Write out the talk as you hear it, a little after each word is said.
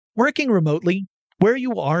Working remotely, where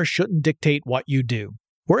you are shouldn't dictate what you do.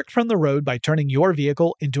 Work from the road by turning your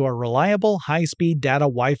vehicle into a reliable high-speed data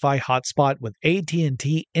Wi-Fi hotspot with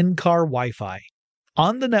AT&T in-car Wi-Fi.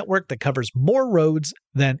 On the network that covers more roads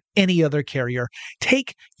than any other carrier,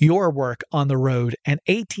 take your work on the road and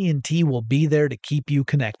AT&T will be there to keep you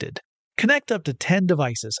connected. Connect up to 10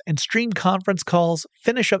 devices and stream conference calls,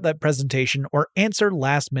 finish up that presentation, or answer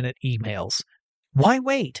last-minute emails. Why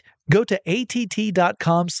wait? Go to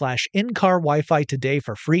att.com/in-car Wi-Fi today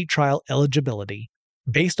for free trial eligibility.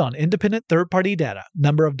 Based on independent third-party data,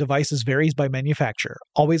 number of devices varies by manufacturer.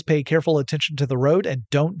 Always pay careful attention to the road and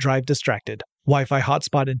don't drive distracted. Wi-Fi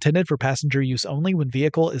hotspot intended for passenger use only when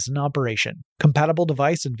vehicle is in operation. Compatible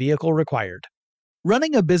device and vehicle required.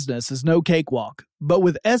 Running a business is no cakewalk, but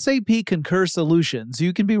with SAP Concur Solutions,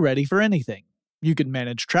 you can be ready for anything. You can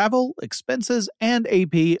manage travel, expenses, and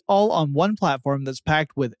AP all on one platform that's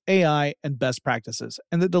packed with AI and best practices,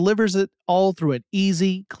 and that delivers it all through an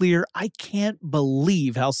easy, clear, I can't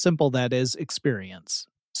believe how simple that is experience.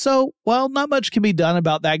 So, while not much can be done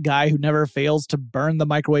about that guy who never fails to burn the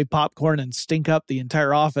microwave popcorn and stink up the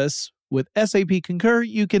entire office, with SAP Concur,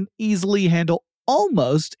 you can easily handle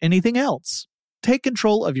almost anything else. Take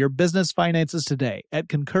control of your business finances today at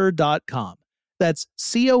Concur.com. That's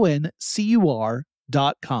CONCUR.com.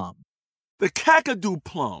 The Kakadu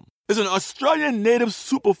plum is an Australian native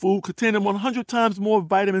superfood containing 100 times more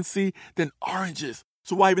vitamin C than oranges.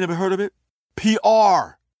 So why have you never heard of it?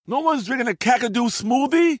 PR. No one's drinking a Kakadu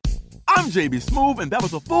smoothie? I'm JB Smoove, and that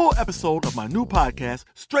was a full episode of my new podcast,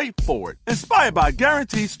 Straightforward, inspired by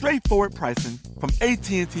guaranteed straightforward pricing from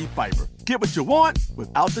AT&T Fiber. Get what you want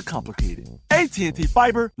without the complicated. AT&T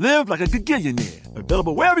Fiber, live like a gigillionaire.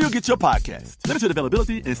 Available wherever you get your podcasts. Limited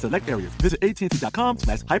availability in select areas. Visit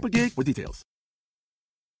AT&T.com/hypergig for details.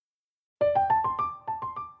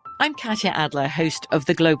 I'm Katya Adler, host of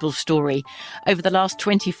The Global Story. Over the last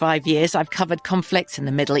 25 years, I've covered conflicts in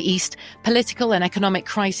the Middle East, political and economic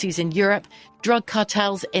crises in Europe, drug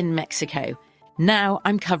cartels in Mexico. Now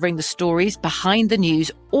I'm covering the stories behind the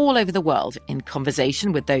news all over the world in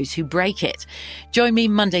conversation with those who break it. Join me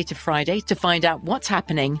Monday to Friday to find out what's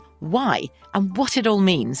happening, why, and what it all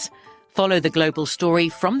means. Follow The Global Story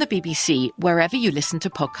from the BBC wherever you listen to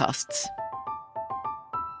podcasts.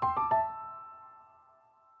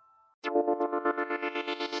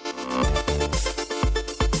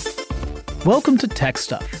 Welcome to Tech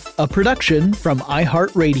Stuff, a production from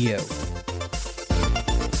iHeartRadio.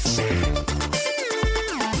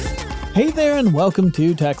 Hey there and welcome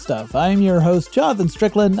to Tech Stuff. I'm your host, Jonathan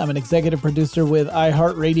Strickland. I'm an executive producer with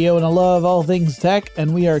iHeartRadio and I love all things tech,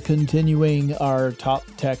 and we are continuing our top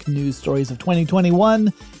tech news stories of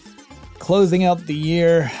 2021, closing out the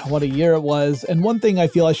year. What a year it was. And one thing I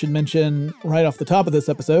feel I should mention right off the top of this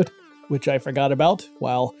episode, which I forgot about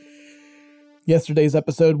while yesterday's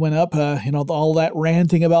episode went up, all that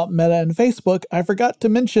ranting about Meta and Facebook, I forgot to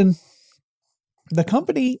mention the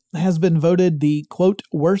company has been voted the, quote,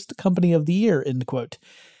 worst company of the year, end quote.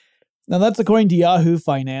 Now that's according to Yahoo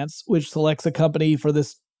Finance, which selects a company for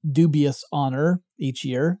this dubious honor each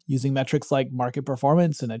year using metrics like market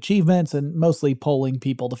performance and achievements and mostly polling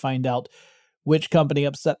people to find out which company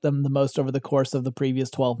upset them the most over the course of the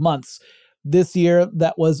previous 12 months. This year,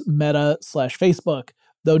 that was Meta/Facebook,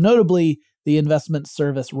 though notably, the investment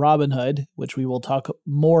service Robinhood, which we will talk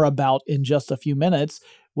more about in just a few minutes,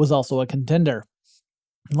 was also a contender.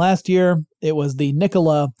 Last year, it was the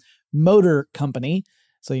Nikola Motor Company.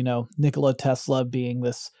 So, Nikola Tesla being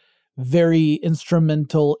this very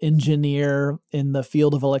instrumental engineer in the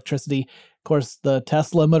field of electricity. Of course, the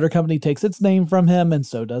Tesla Motor Company takes its name from him, and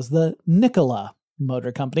so does the Nikola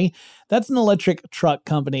Motor Company. That's an electric truck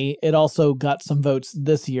company. It also got some votes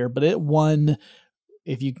this year, but it won,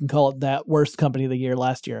 if you can call it that, worst company of the year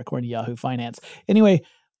last year, according to Yahoo Finance. Anyway,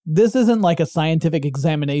 this isn't like a scientific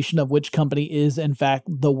examination of which company is, in fact,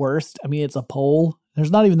 the worst. I mean, it's a poll. There's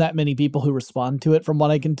not even that many people who respond to it, from what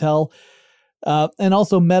I can tell. And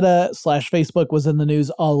also, Meta/Facebook was in the news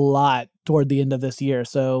a lot toward the end of this year,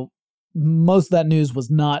 so most of that news was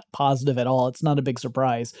not positive at all. It's not a big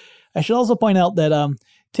surprise. I should also point out that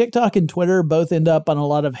TikTok and Twitter both end up on a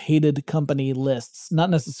lot of hated company lists. Not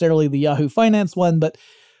necessarily the Yahoo Finance one, but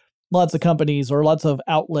lots of companies or lots of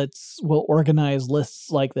outlets will organize lists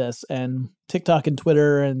like this, and TikTok and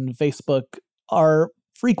Twitter and Facebook are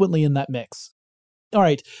frequently in that mix. All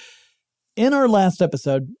right. In our last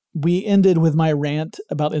episode, we ended with my rant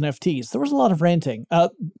about NFTs. There was a lot of ranting.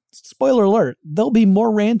 Spoiler alert, there'll be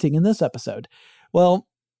more ranting in this episode. Well,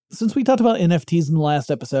 since we talked about NFTs in the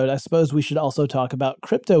last episode, I suppose we should also talk about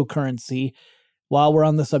cryptocurrency, while we're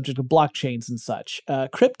on the subject of blockchains and such.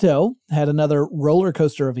 Crypto had another roller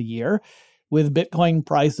coaster of a year, with Bitcoin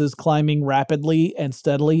prices climbing rapidly and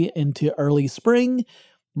steadily into early spring,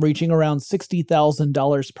 reaching around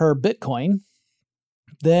 $60,000 per Bitcoin.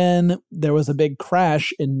 Then there was a big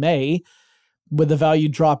crash in May, with the value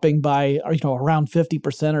dropping by around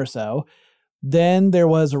 50% or so. Then there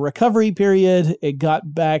was a recovery period. It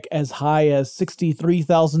got back as high as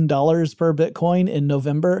 $63,000 per Bitcoin in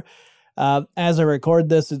November. As I record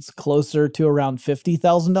this, it's closer to around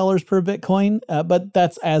 $50,000 per Bitcoin, but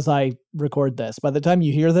that's as I record this. By the time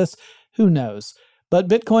you hear this, who knows? But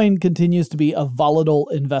Bitcoin continues to be a volatile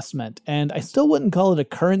investment, and I still wouldn't call it a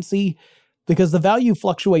currency because the value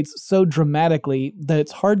fluctuates so dramatically that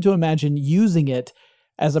it's hard to imagine using it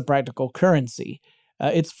as a practical currency.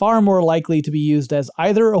 It's far more likely to be used as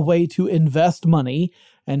either a way to invest money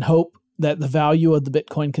and hope that the value of the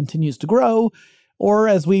Bitcoin continues to grow, or,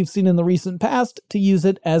 as we've seen in the recent past, to use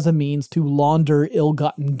it as a means to launder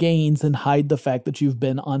ill-gotten gains and hide the fact that you've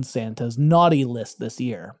been on Santa's naughty list this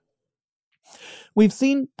year. We've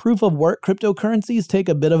seen proof-of-work cryptocurrencies take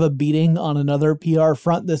a bit of a beating on another PR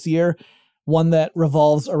front this year, one that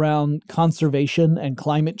revolves around conservation and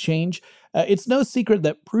climate change. It's no secret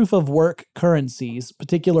that proof-of-work currencies,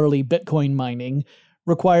 particularly Bitcoin mining,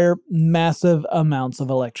 require massive amounts of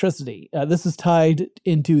electricity. This is tied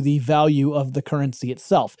into the value of the currency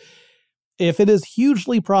itself. If it is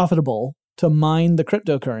hugely profitable to mine the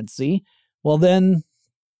cryptocurrency, well then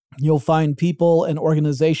you'll find people and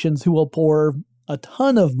organizations who will pour a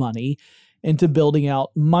ton of money into building out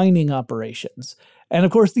mining operations. And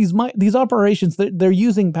of course, these operations, they're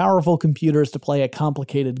using powerful computers to play a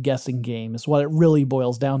complicated guessing game, is what it really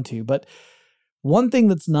boils down to. But one thing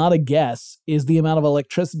that's not a guess is the amount of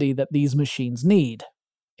electricity that these machines need.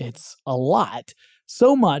 It's a lot.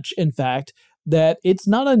 So much, in fact, that it's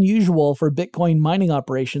not unusual for Bitcoin mining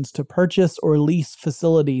operations to purchase or lease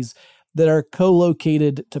facilities that are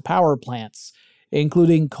co-located to power plants,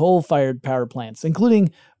 including coal-fired power plants,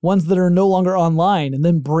 including ones that are no longer online, and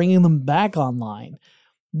then bringing them back online.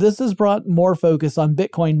 This has brought more focus on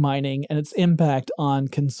Bitcoin mining and its impact on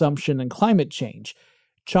consumption and climate change.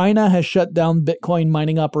 China has shut down Bitcoin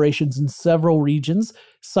mining operations in several regions,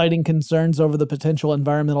 citing concerns over the potential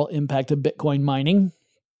environmental impact of Bitcoin mining.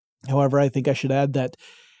 However, I think I should add that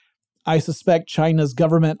I suspect China's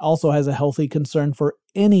government also has a healthy concern for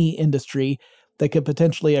any industry that could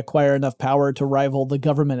potentially acquire enough power to rival the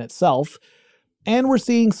government itself. And we're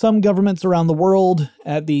seeing some governments around the world,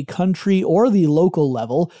 at the country or the local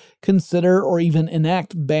level, consider or even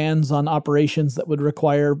enact bans on operations that would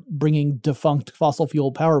require bringing defunct fossil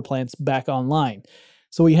fuel power plants back online.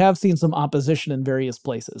 So we have seen some opposition in various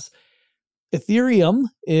places. Ethereum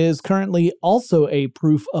is currently also a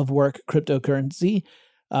proof-of-work cryptocurrency.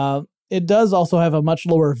 It does also have a much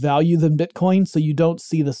lower value than Bitcoin, so you don't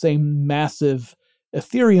see the same massive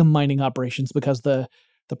Ethereum mining operations because the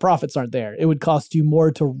profits aren't there. It would cost you more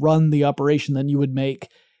to run the operation than you would make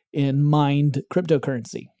in mined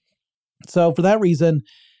cryptocurrency. So for that reason,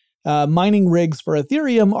 mining rigs for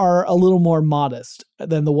Ethereum are a little more modest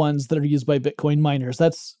than the ones that are used by Bitcoin miners.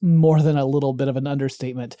 That's more than a little bit of an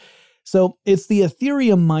understatement. So it's the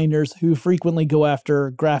Ethereum miners who frequently go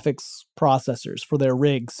after graphics processors for their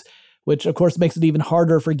rigs, which of course makes it even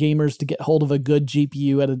harder for gamers to get hold of a good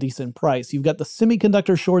GPU at a decent price. You've got the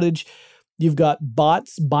semiconductor shortage. You've got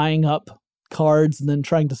bots buying up cards and then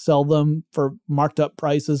trying to sell them for marked up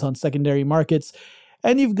prices on secondary markets.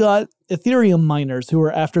 And you've got Ethereum miners who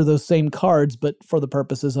are after those same cards, but for the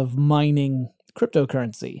purposes of mining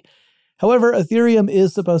cryptocurrency. However, Ethereum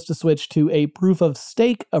is supposed to switch to a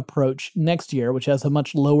proof-of-stake approach next year, which has a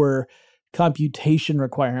much lower computation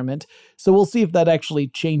requirement. So we'll see if that actually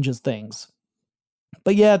changes things.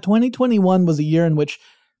 But yeah, 2021 was a year in which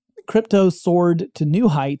crypto soared to new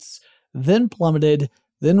heights, then plummeted,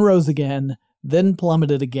 then rose again, then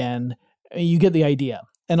plummeted again. You get the idea.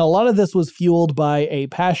 And a lot of this was fueled by a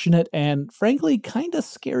passionate and, frankly, kind of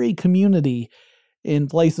scary community in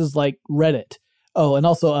places like Reddit. Oh, and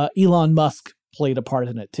also Elon Musk played a part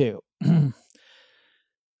in it too. I'm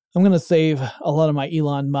going to save a lot of my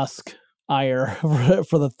Elon Musk ire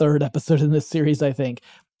for the third episode in this series, I think.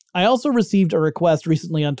 I also received a request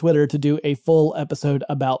recently on Twitter to do a full episode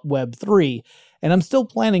about Web3, and I'm still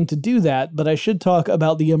planning to do that, but I should talk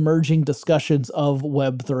about the emerging discussions of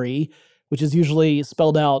Web3, which is usually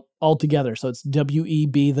spelled out all together, so it's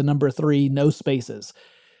WEB, the number 3, no spaces.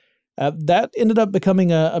 That ended up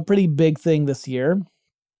becoming a pretty big thing this year,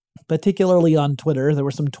 particularly on Twitter. There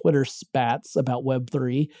were some Twitter spats about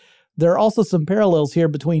Web3. There are also some parallels here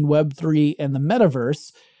between Web3 and the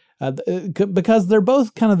metaverse. because they're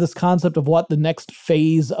both kind of this concept of what the next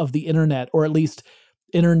phase of the internet, or at least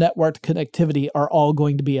inter-networked connectivity, are all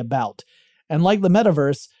going to be about. And like the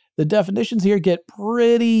metaverse, the definitions here get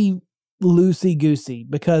pretty loosey-goosey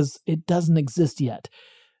because it doesn't exist yet.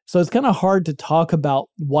 So it's kind of hard to talk about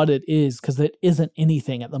what it is because it isn't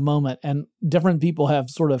anything at the moment, and different people have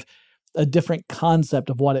sort of a different concept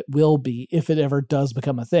of what it will be if it ever does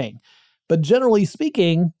become a thing. But generally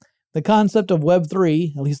speaking, the concept of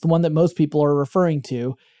Web3, at least the one that most people are referring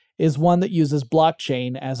to, is one that uses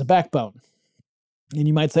blockchain as a backbone. And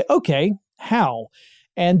you might say, okay, how?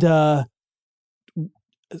 And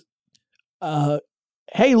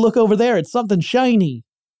hey, look over there, it's something shiny.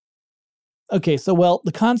 Okay, so well,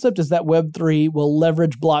 the concept is that Web3 will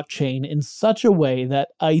leverage blockchain in such a way that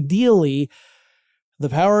ideally the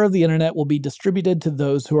power of the internet will be distributed to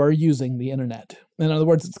those who are using the internet. In other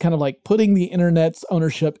words, it's kind of like putting the internet's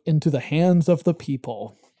ownership into the hands of the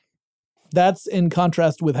people. That's in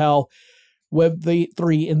contrast with how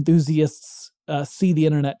Web3 enthusiasts see the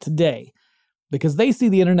internet today, because they see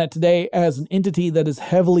the internet today as an entity that is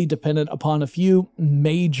heavily dependent upon a few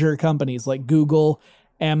major companies like Google,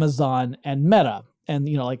 Amazon, and Meta. And,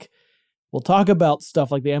 like, we'll talk about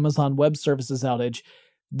stuff like the Amazon Web Services outage.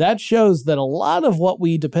 That shows that a lot of what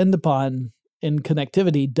we depend upon in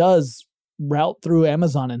connectivity does route through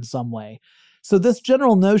Amazon in some way. So this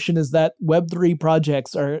general notion is that Web3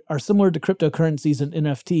 projects are similar to cryptocurrencies and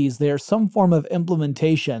NFTs. They are some form of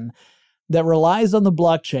implementation that relies on the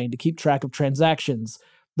blockchain to keep track of transactions,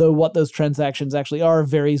 though what those transactions actually are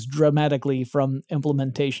varies dramatically from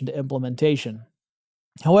implementation to implementation.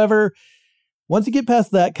 However, once you get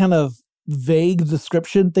past that kind of vague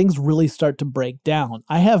description, things really start to break down.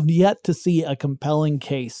 I have yet to see a compelling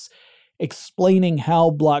case explaining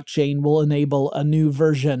how blockchain will enable a new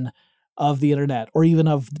version of the internet, or even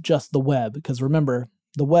of just the web. Because remember,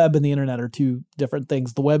 the web and the internet are two different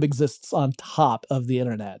things. The web exists on top of the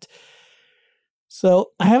internet.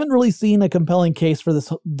 So I haven't really seen a compelling case for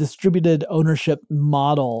this distributed ownership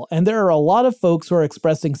model. And there are a lot of folks who are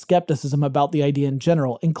expressing skepticism about the idea in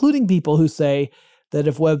general, including people who say that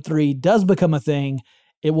if Web3 does become a thing,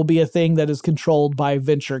 it will be a thing that is controlled by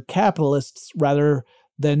venture capitalists rather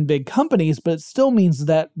than big companies, but it still means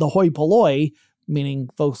that the hoi polloi, meaning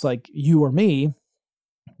folks like you or me,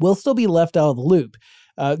 will still be left out of the loop.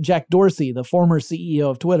 Jack Dorsey, the former CEO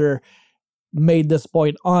of Twitter, made this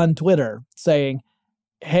point on Twitter, saying,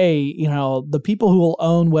 hey, the people who will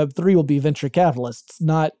own Web3 will be venture capitalists,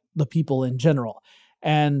 not the people in general.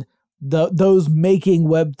 And those making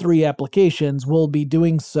Web3 applications will be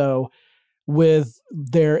doing so with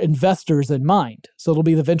their investors in mind. So it'll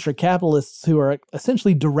be the venture capitalists who are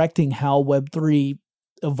essentially directing how Web3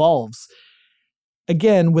 evolves.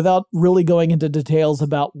 Again, without really going into details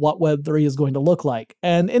about what Web3 is going to look like.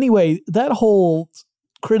 And anyway, that whole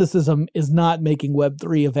criticism is not making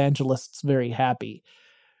Web3 evangelists very happy.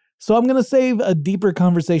 So I'm going to save a deeper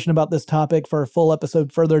conversation about this topic for a full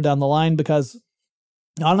episode further down the line, because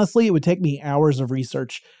honestly, it would take me hours of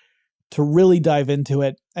research to really dive into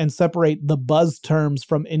it and separate the buzz terms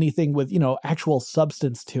from anything with, actual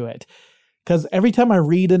substance to it. Because every time I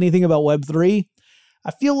read anything about Web3,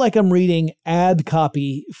 I feel like I'm reading ad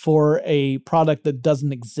copy for a product that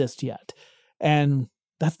doesn't exist yet. And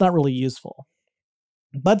that's not really useful.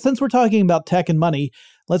 But since we're talking about tech and money,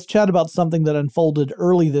 let's chat about something that unfolded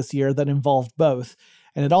early this year that involved both.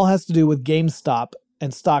 And it all has to do with GameStop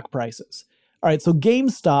and stock prices. All right, so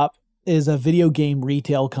GameStop is a video game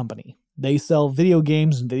retail company. They sell video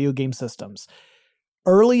games and video game systems.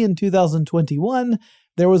 Early in 2021,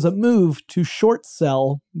 there was a move to short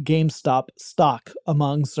sell GameStop stock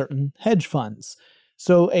among certain hedge funds.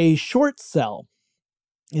 So a short sell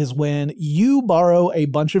is when you borrow a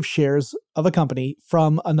bunch of shares of a company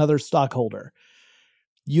from another stockholder.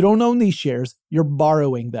 You don't own these shares, you're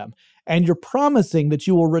borrowing them. And you're promising that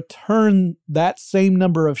you will return that same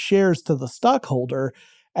number of shares to the stockholder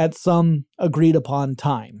at some agreed upon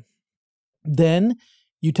time. Then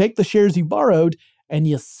you take the shares you borrowed and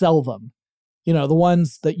you sell them. The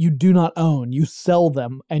ones that you do not own, you sell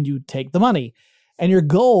them and you take the money. And your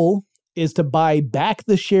goal is to buy back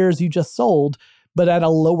the shares you just sold, but at a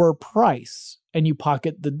lower price, and you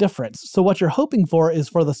pocket the difference. So what you're hoping for is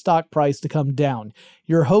for the stock price to come down.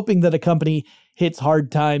 You're hoping that a company hits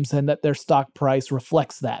hard times and that their stock price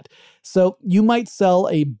reflects that. So you might sell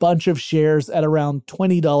a bunch of shares at around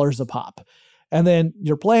 $20 a pop. And then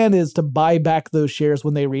your plan is to buy back those shares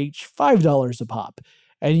when they reach $5 a pop.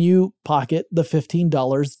 And you pocket the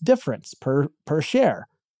 $15 difference per share,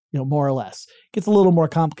 more or less. It gets a little more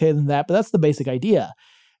complicated than that, but that's the basic idea.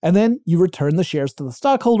 And then you return the shares to the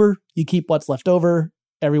stockholder, you keep what's left over,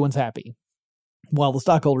 everyone's happy. Well, the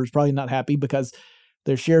stockholder's probably not happy because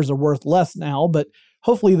their shares are worth less now, but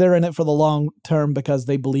hopefully they're in it for the long term because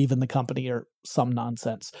they believe in the company or some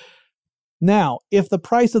nonsense. Now, if the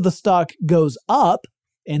price of the stock goes up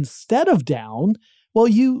instead of down, well,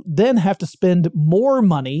 you then have to spend more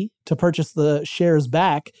money to purchase the shares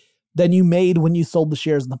back than you made when you sold the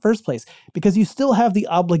shares in the first place, because you still have the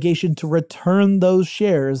obligation to return those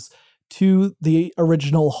shares to the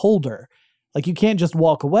original holder. Like, you can't just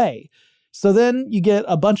walk away. So then you get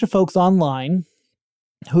a bunch of folks online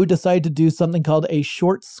who decide to do something called a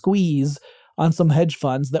short squeeze on some hedge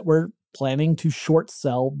funds that were planning to short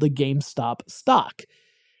sell the GameStop stock.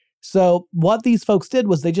 So what these folks did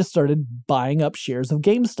was they just started buying up shares of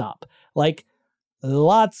GameStop, like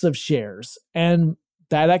lots of shares. And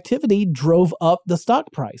that activity drove up the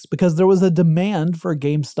stock price because there was a demand for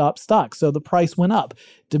GameStop stock. So the price went up.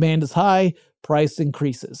 Demand is high, price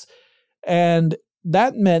increases. And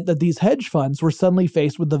that meant that these hedge funds were suddenly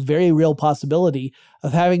faced with the very real possibility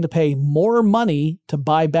of having to pay more money to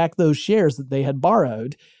buy back those shares that they had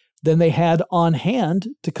borrowed than they had on hand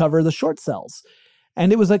to cover the short sells.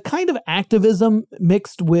 And it was a kind of activism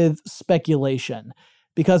mixed with speculation,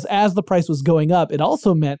 because as the price was going up, it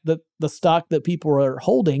also meant that the stock that people were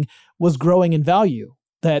holding was growing in value,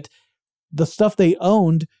 that the stuff they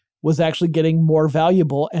owned was actually getting more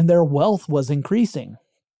valuable and their wealth was increasing.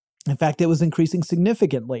 In fact, it was increasing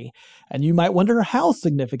significantly. And you might wonder how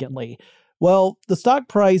significantly. Well, the stock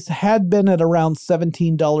price had been at around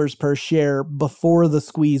 $17 per share before the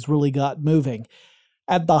squeeze really got moving.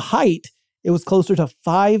 At the height, it was closer to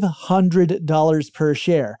 $500 per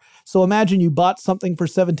share. So imagine you bought something for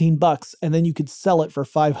 $17 and then you could sell it for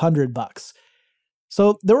 $500.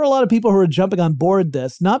 So there were a lot of people who were jumping on board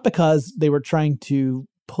this, not because they were trying to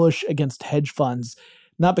push against hedge funds,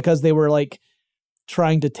 not because they were like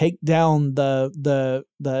trying to take down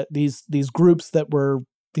these groups that were,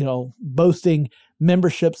 boasting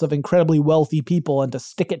memberships of incredibly wealthy people and to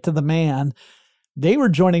stick it to the man. They were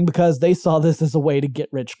joining because they saw this as a way to get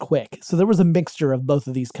rich quick. So there was a mixture of both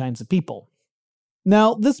of these kinds of people.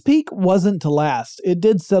 Now, this peak wasn't to last. It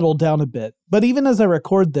did settle down a bit. But even as I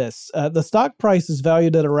record this, the stock price is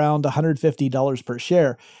valued at around $150 per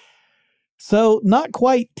share. So not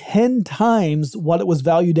quite 10 times what it was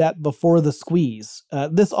valued at before the squeeze.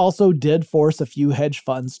 This also did force a few hedge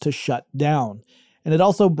funds to shut down. And it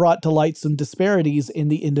also brought to light some disparities in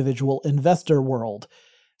the individual investor world.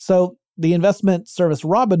 So the investment service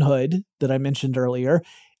Robinhood that I mentioned earlier,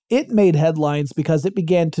 it made headlines because it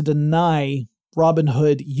began to deny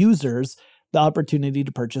Robinhood users the opportunity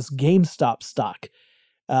to purchase GameStop stock.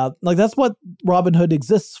 That's what Robinhood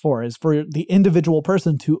exists for, is for the individual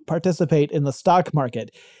person to participate in the stock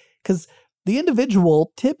market. Because the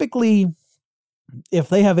individual typically, if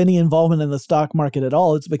they have any involvement in the stock market at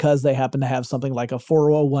all, it's because they happen to have something like a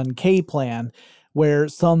 401k plan where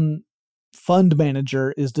some fund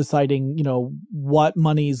manager is deciding, what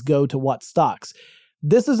monies go to what stocks.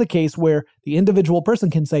 This is a case where the individual person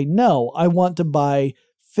can say, no, I want to buy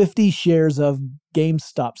 50 shares of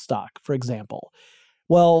GameStop stock, for example.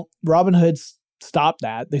 Well, Robinhood stopped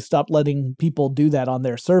that. They stopped letting people do that on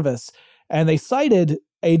their service. And they cited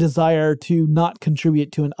a desire to not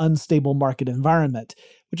contribute to an unstable market environment,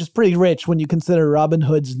 which is pretty rich when you consider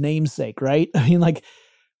Robinhood's namesake, right? I mean,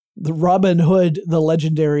 the Robin Hood, the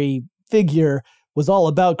legendary figure, was all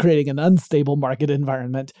about creating an unstable market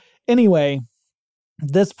environment. Anyway,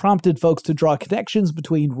 this prompted folks to draw connections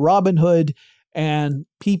between Robinhood and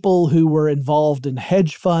people who were involved in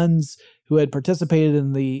hedge funds, who had participated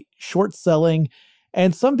in the short selling.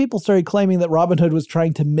 And some people started claiming that Robinhood was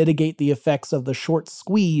trying to mitigate the effects of the short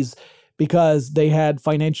squeeze because they had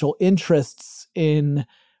financial interests in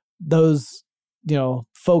those,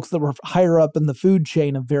 folks that were higher up in the food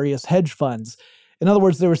chain of various hedge funds. In other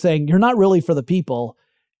words, they were saying, you're not really for the people,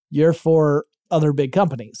 you're for other big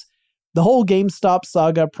companies. The whole GameStop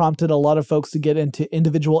saga prompted a lot of folks to get into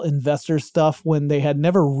individual investor stuff when they had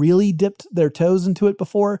never really dipped their toes into it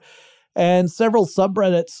before. And several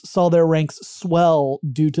subreddits saw their ranks swell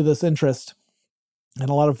due to this interest. And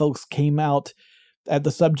a lot of folks came out at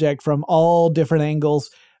the subject from all different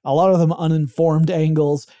angles, a lot of them uninformed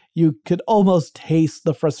angles. You could almost taste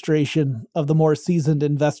the frustration of the more seasoned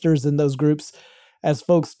investors in those groups as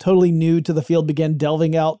folks totally new to the field began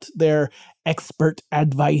delving out their expert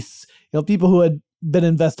advice. People who had been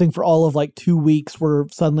investing for all of 2 weeks were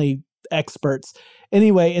suddenly experts.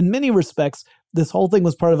 Anyway, in many respects, this whole thing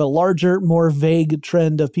was part of a larger, more vague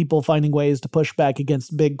trend of people finding ways to push back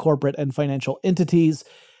against big corporate and financial entities.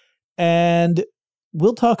 And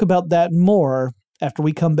we'll talk about that more after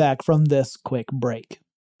we come back from this quick break.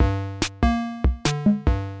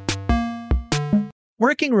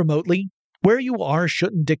 Working remotely, where you are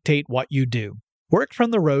shouldn't dictate what you do. Work from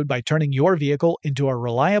the road by turning your vehicle into a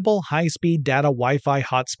reliable high-speed data Wi-Fi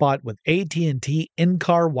hotspot with AT&T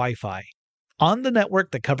in-car Wi-Fi. On the network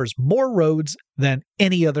that covers more roads than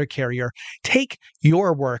any other carrier, take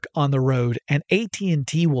your work on the road and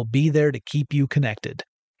AT&T will be there to keep you connected.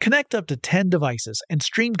 Connect up to 10 devices and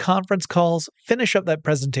stream conference calls, finish up that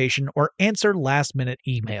presentation, or answer last-minute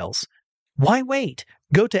emails. Why wait?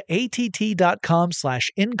 Go to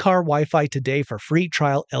att.com/in-car Wi-Fi today for free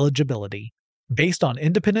trial eligibility. Based on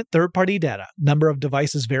independent third-party data, number of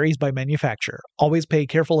devices varies by manufacturer. Always pay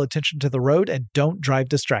careful attention to the road and don't drive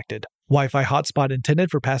distracted. Wi-Fi hotspot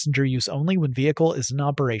intended for passenger use only when vehicle is in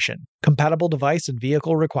operation. Compatible device and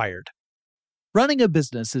vehicle required. Running a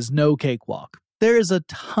business is no cakewalk. There is a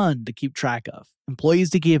ton to keep track of. Employees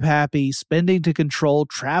to keep happy, spending to control,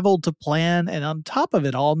 travel to plan, and on top of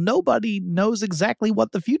it all, nobody knows exactly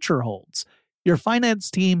what the future holds. Your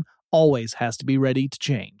finance team always has to be ready to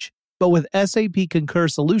change. But with SAP Concur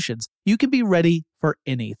Solutions, you can be ready for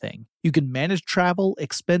anything. You can manage travel,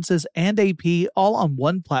 expenses, and AP all on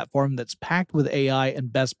one platform that's packed with AI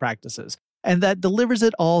and best practices, and that delivers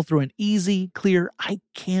it all through an easy, clear, I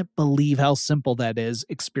can't believe how simple that is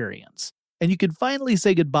experience. And you can finally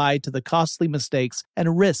say goodbye to the costly mistakes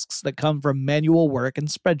and risks that come from manual work and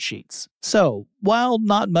spreadsheets. So, while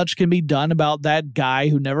not much can be done about that guy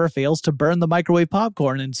who never fails to burn the microwave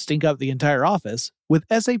popcorn and stink up the entire office, with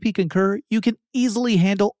SAP Concur, you can easily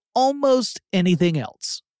handle almost anything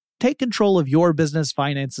else. Take control of your business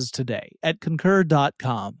finances today at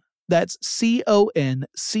concur.com. That's CONCUR.com.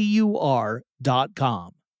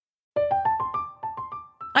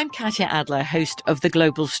 I'm Katya Adler, host of The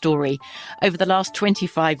Global Story. Over the last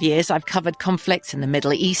 25 years, I've covered conflicts in the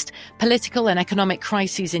Middle East, political and economic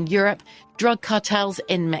crises in Europe, drug cartels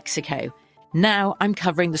in Mexico. Now I'm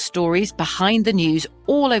covering the stories behind the news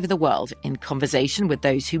all over the world in conversation with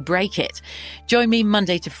those who break it. Join me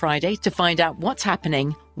Monday to Friday to find out what's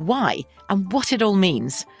happening, why, and what it all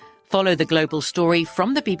means. Follow The Global Story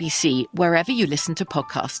from the BBC wherever you listen to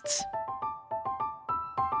podcasts.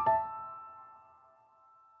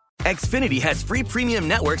 Xfinity has free premium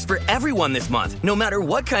networks for everyone this month, no matter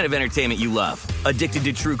what kind of entertainment you love. Addicted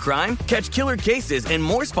to true crime? Catch killer cases and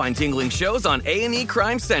more spine-tingling shows on A&E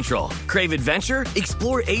Crime Central. Crave adventure?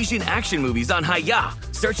 Explore Asian action movies on Hi-Ya.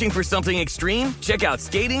 Searching for something extreme? Check out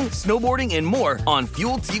skating, snowboarding, and more on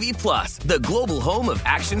Fuel TV Plus, the global home of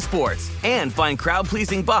action sports. And find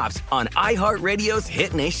crowd-pleasing bops on iHeartRadio's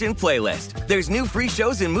Hit Nation playlist. There's new free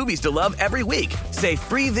shows and movies to love every week. Say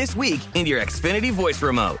free this week in your Xfinity voice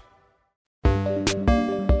remote.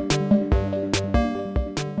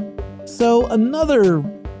 So another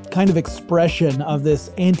kind of expression of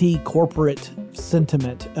this anti-corporate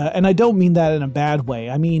sentiment, and I don't mean that in a bad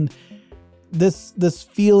way. I mean this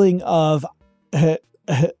feeling of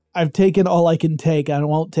I've taken all I can take, I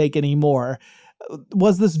won't take any more,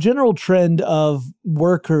 was this general trend of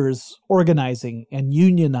workers organizing and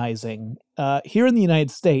unionizing. Here in the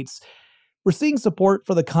United States, we're seeing support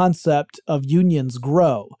for the concept of unions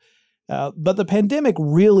grow, but the pandemic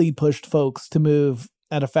really pushed folks to move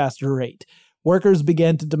at a faster rate. Workers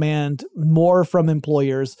began to demand more from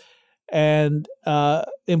employers, and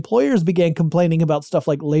employers began complaining about stuff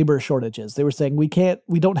like labor shortages. They were saying, we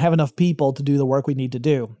don't have enough people to do the work we need to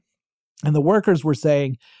do. And the workers were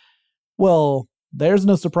saying, well, there's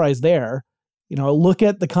no surprise there. You know, look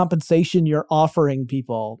at the compensation you're offering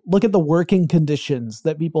people. Look at the working conditions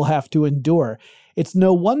that people have to endure. It's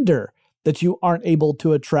no wonder that you aren't able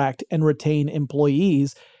to attract and retain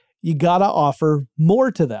employees. You gotta offer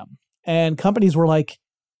more to them. And companies were like,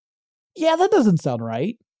 yeah, that doesn't sound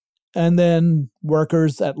right. And then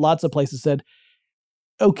workers at lots of places said,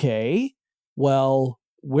 okay, well,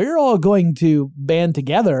 we're all going to band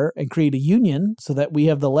together and create a union so that we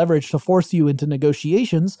have the leverage to force you into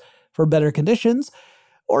negotiations for better conditions,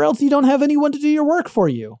 or else you don't have anyone to do your work for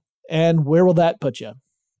you. And where will that put you?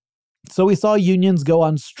 So we saw unions go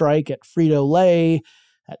on strike at Frito-Lay,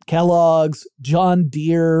 at Kellogg's, John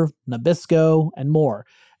Deere, Nabisco, and more.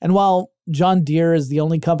 And while John Deere is the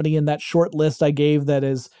only company in that short list I gave that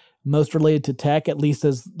is most related to tech, at least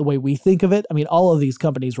as the way we think of it, I mean, all of these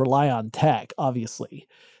companies rely on tech, obviously.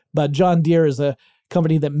 But John Deere is a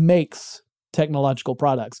company that makes technological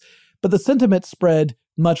products. But the sentiment spread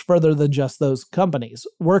much further than just those companies.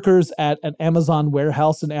 Workers at an Amazon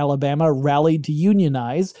warehouse in Alabama rallied to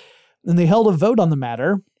unionize, and they held a vote on the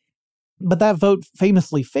matter. But that vote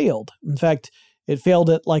famously failed. In fact, it failed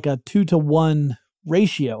at like a 2-to-1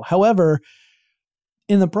 ratio. However,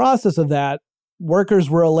 in the process of that, workers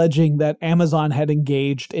were alleging that Amazon had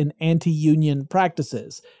engaged in anti-union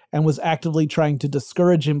practices and was actively trying to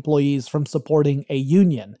discourage employees from supporting a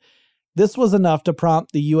union. This was enough to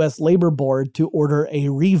prompt the U.S. Labor Board to order a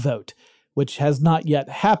revote, which has not yet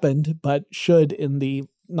happened, but should in the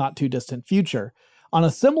not-too-distant future. On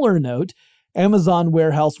a similar note, Amazon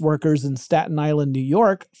warehouse workers in Staten Island, New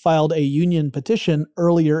York, filed a union petition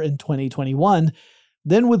earlier in 2021,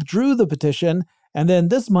 then withdrew the petition, and then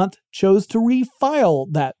this month chose to refile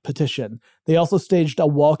that petition. They also staged a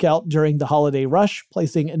walkout during the holiday rush,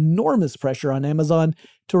 placing enormous pressure on Amazon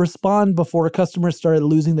to respond before customers started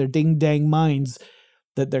losing their ding-dang minds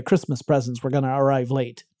that their Christmas presents were going to arrive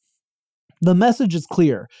late. The message is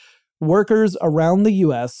clear. Workers around the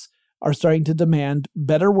U.S. are starting to demand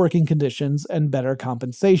better working conditions and better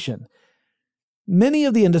compensation. Many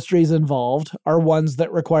of the industries involved are ones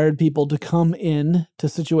that required people to come in to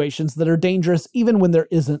situations that are dangerous even when there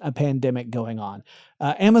isn't a pandemic going on.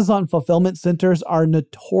 Amazon fulfillment centers are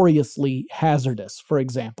notoriously hazardous, for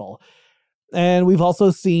example. And we've also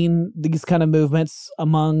seen these kind of movements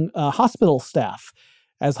among hospital staff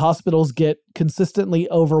as hospitals get consistently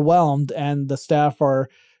overwhelmed and the staff are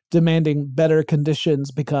demanding better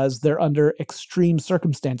conditions because they're under extreme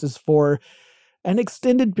circumstances for an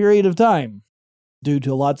extended period of time, due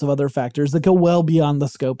to lots of other factors that go well beyond the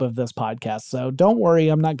scope of this podcast. So don't worry,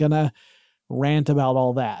 I'm not going to rant about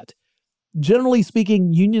all that. Generally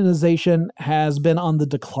speaking, unionization has been on the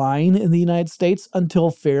decline in the United States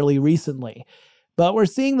until fairly recently. But we're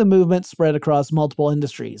seeing the movement spread across multiple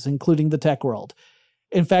industries, including the tech world.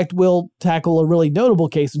 In fact, we'll tackle a really notable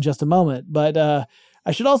case in just a moment. But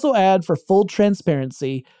I should also add, for full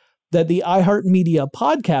transparency, that the iHeartMedia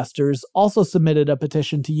podcasters also submitted a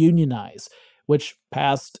petition to unionize, which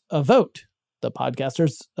passed a vote. The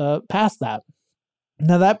podcasters passed that.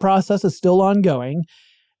 Now, that process is still ongoing,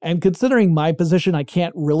 and considering my position, I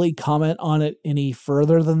can't really comment on it any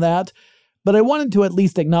further than that, but I wanted to at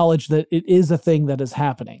least acknowledge that it is a thing that is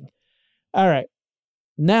happening. All right,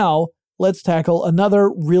 now let's tackle another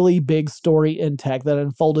really big story in tech that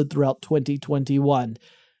unfolded throughout 2021.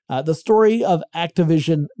 The story of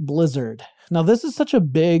Activision Blizzard. Now, this is such a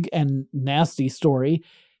big and nasty story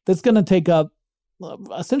that's going to take up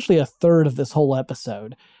essentially a third of this whole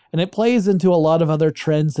episode. And it plays into a lot of other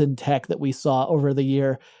trends in tech that we saw over the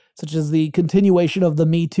year, such as the continuation of the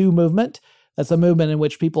Me Too movement. That's a movement in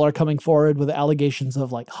which people are coming forward with allegations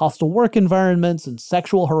of like hostile work environments and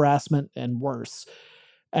sexual harassment and worse.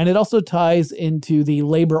 And it also ties into the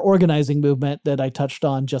labor organizing movement that I touched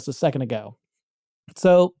on just a second ago.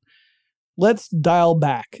 So let's dial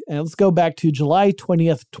back and let's go back to July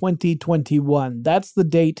 20th, 2021. That's the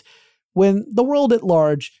date when the world at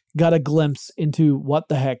large got a glimpse into what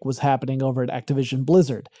the heck was happening over at Activision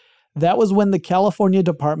Blizzard. That was when the California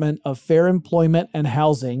Department of Fair Employment and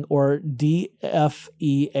Housing, or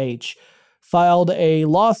DFEH, filed a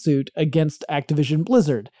lawsuit against Activision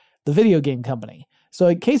Blizzard, the video game company. So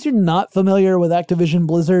in case you're not familiar with Activision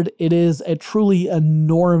Blizzard, it is a truly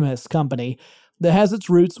enormous company that has its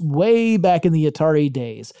roots way back in the Atari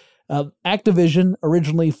days. Activision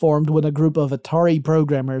originally formed when a group of Atari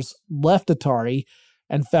programmers left Atari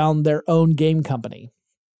and found their own game company.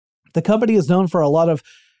 The company is known for a lot of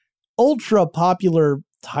ultra-popular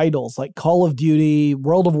titles like Call of Duty,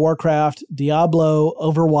 World of Warcraft, Diablo,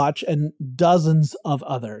 Overwatch, and dozens of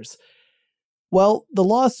others. Well, the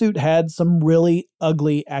lawsuit had some really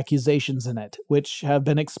ugly accusations in it, which have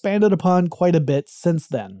been expanded upon quite a bit since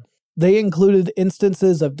then. They included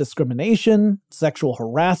instances of discrimination, sexual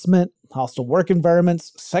harassment, hostile work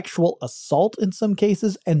environments, sexual assault in some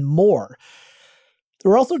cases, and more. There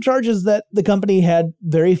were also charges that the company had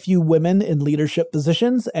very few women in leadership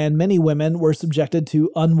positions, and many women were subjected to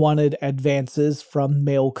unwanted advances from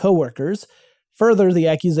male coworkers. Further, the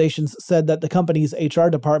accusations said that the company's HR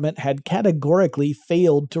department had categorically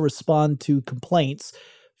failed to respond to complaints,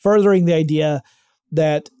 furthering the idea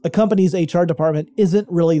that a company's HR department isn't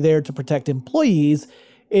really there to protect employees,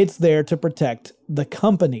 it's there to protect the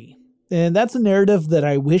company. And that's a narrative that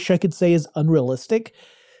I wish I could say is unrealistic,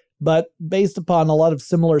 but based upon a lot of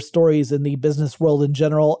similar stories in the business world in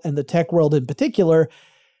general and the tech world in particular,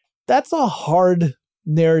 that's a hard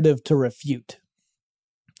narrative to refute.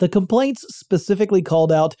 The complaints specifically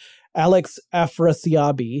called out Alex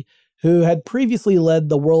Afrasiabi, who had previously led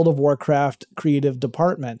the World of Warcraft creative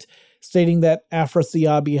department, stating that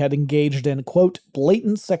Afrasiabi had engaged in, quote,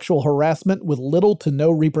 blatant sexual harassment with little to no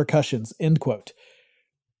repercussions, end quote.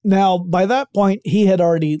 Now, by that point, he had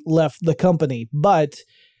already left the company, but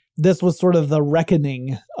this was sort of the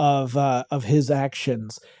reckoning of his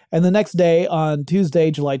actions. And the next day, on Tuesday,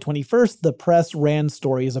 July 21st, the press ran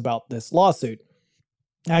stories about this lawsuit.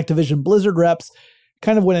 Activision Blizzard reps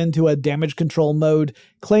kind of went into a damage control mode,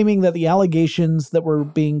 claiming that the allegations that were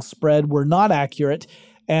being spread were not accurate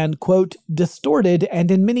and, quote, distorted and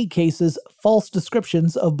in many cases false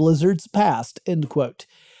descriptions of Blizzard's past, end quote.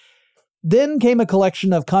 Then came a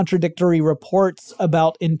collection of contradictory reports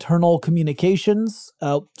about internal communications.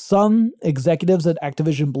 Some executives at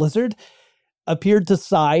Activision Blizzard appeared to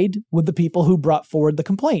side with the people who brought forward the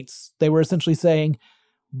complaints. They were essentially saying,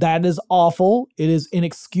 that is awful, it is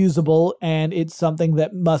inexcusable, and it's something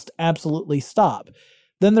that must absolutely stop.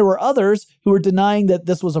 Then there were others who were denying that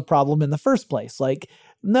this was a problem in the first place. Like,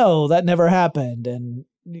 no, that never happened, and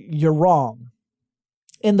you're wrong.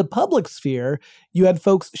 In the public sphere, you had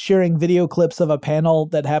folks sharing video clips of a panel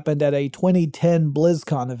that happened at a 2010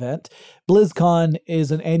 BlizzCon event. BlizzCon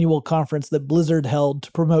is an annual conference that Blizzard held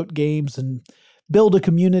to promote games and build a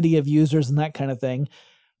community of users and that kind of thing.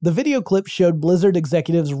 The video clip showed Blizzard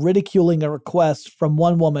executives ridiculing a request from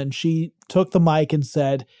one woman. She took the mic and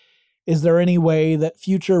said, "Is there any way that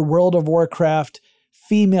future World of Warcraft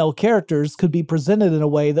female characters could be presented in a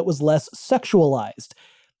way that was less sexualized?"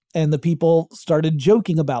 And the people started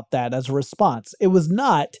joking about that as a response. It was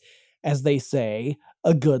not, as they say,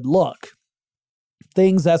 a good look.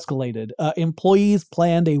 Things escalated. Employees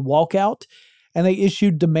planned a walkout, and they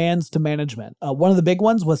issued demands to management. One of the big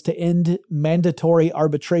ones was to end mandatory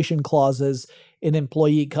arbitration clauses in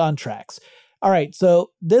employee contracts. All right,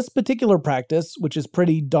 so this particular practice, which is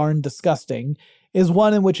pretty darn disgusting, is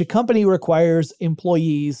one in which a company requires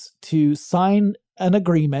employees to sign an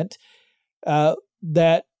agreement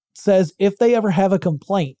that says if they ever have a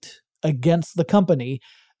complaint against the company,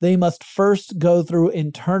 they must first go through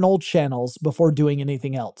internal channels before doing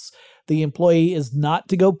anything else. The employee is not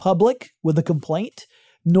to go public with a complaint,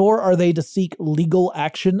 nor are they to seek legal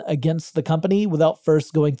action against the company without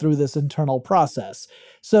first going through this internal process.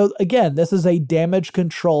 So again, this is a damage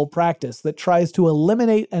control practice that tries to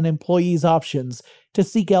eliminate an employee's options to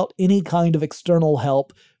seek out any kind of external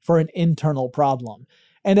help for an internal problem.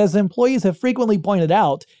 And as employees have frequently pointed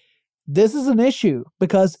out, this is an issue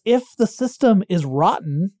because if the system is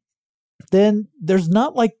rotten, then there's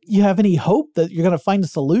not like you have any hope that you're going to find a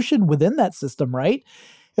solution within that system, right?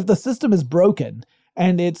 If the system is broken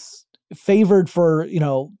and it's favored for,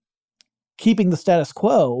 keeping the status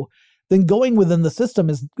quo, then going within the system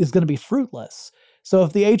is going to be fruitless. So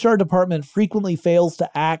if the HR department frequently fails to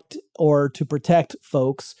act or to protect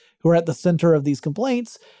folks who are at the center of these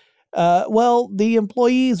complaints, the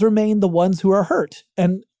employees remain the ones who are hurt.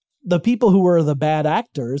 And the people who were the bad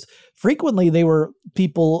actors, frequently they were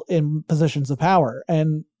people in positions of power.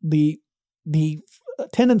 And the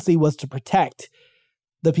tendency was to protect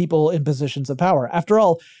the people in positions of power. After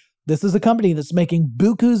all, this is a company that's making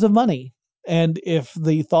bukus of money. And if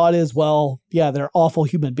the thought is, they're awful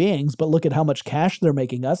human beings, but look at how much cash they're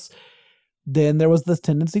making us, then there was this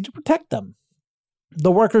tendency to protect them.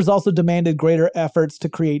 The workers also demanded greater efforts to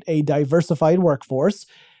create a diversified workforce,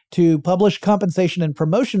 to publish compensation and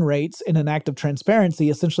promotion rates in an act of transparency,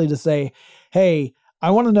 essentially to say, hey,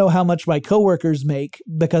 I want to know how much my coworkers make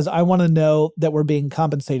because I want to know that we're being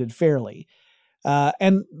compensated fairly.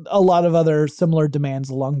 And a lot of other similar demands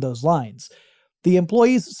along those lines. The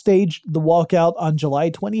employees staged the walkout on July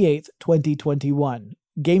 28th, 2021.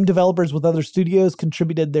 Game developers with other studios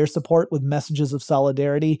contributed their support with messages of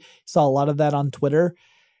solidarity. Saw a lot of that on Twitter.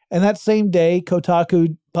 And that same day,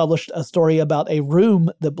 Kotaku published a story about a room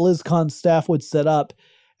that BlizzCon staff would set up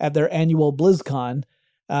at their annual BlizzCon,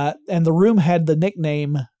 and the room had the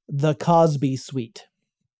nickname The Cosby Suite.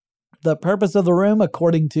 The purpose of the room,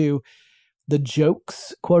 according to the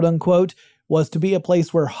jokes, quote unquote, was to be a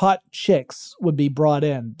place where hot chicks would be brought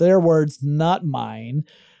in. Their words, not mine.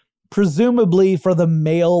 Presumably for the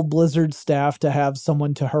male Blizzard staff to have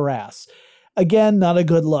someone to harass. Again, not a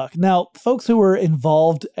good look. Now, folks who were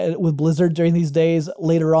involved with Blizzard during these days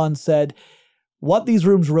later on said what these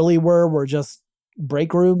rooms really were just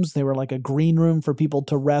break rooms. They were like a green room for people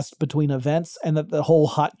to rest between events, and that the whole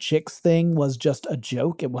hot chicks thing was just a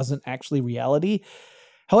joke. It wasn't actually reality.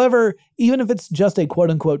 However, even if it's just a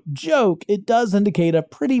quote-unquote joke, it does indicate a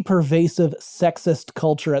pretty pervasive sexist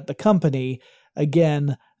culture at the company.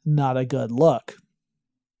 Again, not a good look.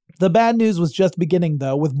 The bad news was just beginning,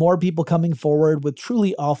 though, with more people coming forward with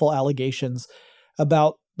truly awful allegations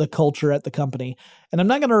about the culture at the company. And I'm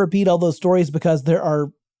not going to repeat all those stories because there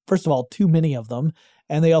are, first of all, too many of them,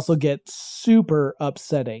 and they also get super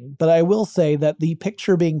upsetting. But I will say that the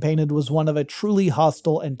picture being painted was one of a truly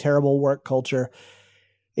hostile and terrible work culture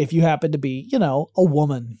if you happen to be, a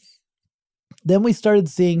woman. Then we started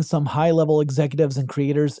seeing some high-level executives and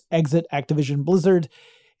creators exit Activision Blizzard,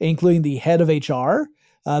 including the head of HR,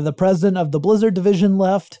 The president of the Blizzard division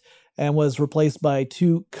left and was replaced by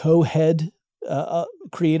two co-head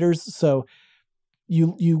creators. So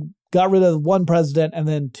you got rid of one president, and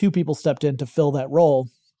then two people stepped in to fill that role.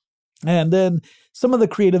 And then some of the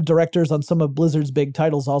creative directors on some of Blizzard's big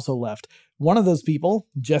titles also left. One of those people,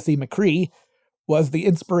 Jesse McCree, was the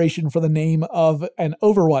inspiration for the name of an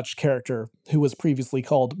Overwatch character who was previously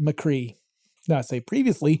called McCree. Now I say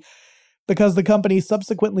previously because the company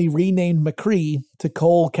subsequently renamed McCree to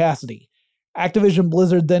Cole Cassidy. Activision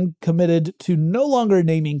Blizzard then committed to no longer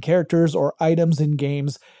naming characters or items in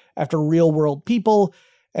games after real-world people,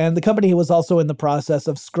 and the company was also in the process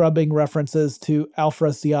of scrubbing references to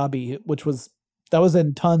Afrasiabi, that was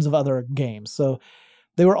in tons of other games. So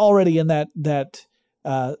they were already in that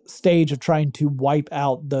stage of trying to wipe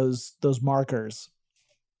out those markers.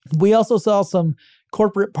 We also saw some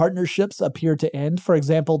corporate partnerships appear to end. For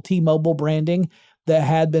example, T-Mobile branding that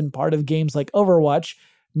had been part of games like Overwatch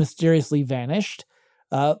mysteriously vanished.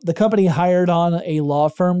 The company hired on a law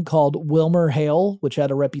firm called WilmerHale, which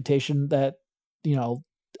had a reputation that,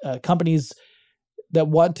 companies that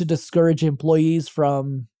want to discourage employees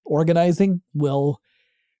from organizing will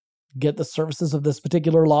get the services of this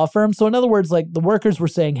particular law firm. So in other words, like the workers were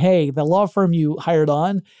saying, hey, the law firm you hired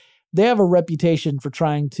on, they have a reputation for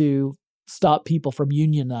trying to stop people from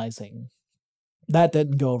unionizing. That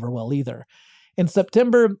didn't go over well either. In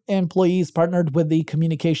September, employees partnered with the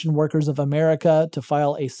Communication Workers of America to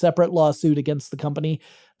file a separate lawsuit against the company.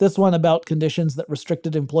 This one about conditions that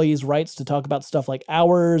restricted employees' rights to talk about stuff like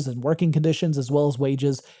hours and working conditions as well as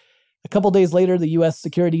wages. A couple days later, the U.S.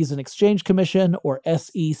 Securities and Exchange Commission, or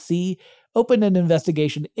SEC, opened an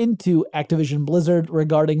investigation into Activision Blizzard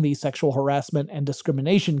regarding the sexual harassment and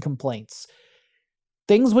discrimination complaints.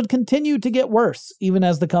 Things would continue to get worse, even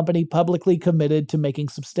as the company publicly committed to making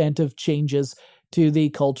substantive changes to the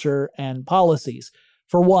culture and policies.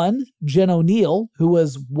 For one, Jen O'Neill, who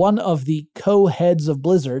was one of the co-heads of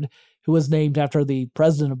Blizzard, who was named after the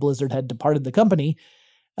president of Blizzard had departed the company,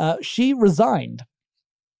 she resigned.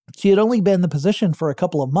 She had only been in the position for a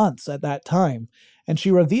couple of months at that time, and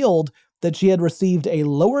she revealed that she had received a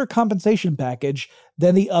lower compensation package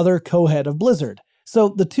than the other co-head of Blizzard. So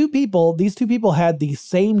these two people had the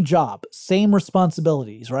same job, same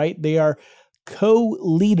responsibilities, right? They are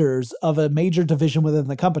co-leaders of a major division within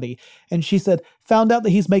the company. And she said, found out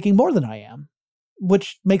that he's making more than I am,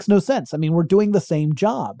 which makes no sense. I mean, we're doing the same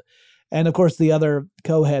job. And of course, the other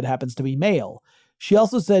co-head happens to be male. She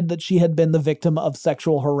also said that she had been the victim of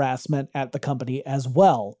sexual harassment at the company as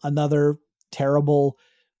well. Another terrible,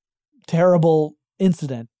 terrible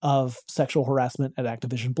incident of sexual harassment at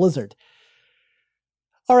Activision Blizzard.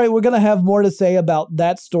 All right, we're going to have more to say about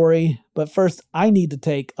that story, but first I need to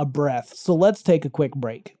take a breath, so let's take a quick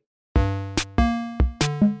break.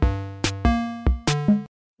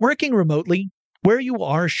 Working remotely, where you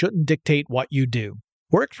are shouldn't dictate what you do.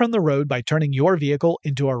 Work from the road by turning your vehicle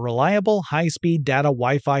into a reliable high-speed data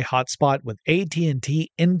Wi-Fi hotspot with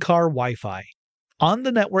AT&T in-car Wi-Fi. On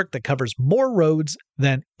the network that covers more roads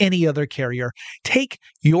than any other carrier, take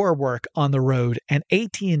your work on the road and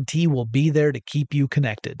AT&T will be there to keep you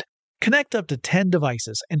connected. Connect up to 10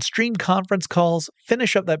 devices and stream conference calls,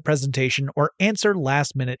 finish up that presentation, or answer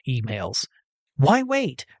last-minute emails. Why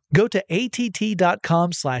wait? Go to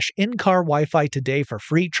att.com/in-car Wi-Fi today for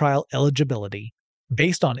free trial eligibility.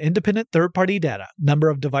 Based on independent third-party data, number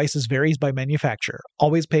of devices varies by manufacturer.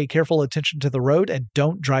 Always pay careful attention to the road and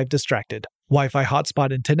don't drive distracted. Wi-Fi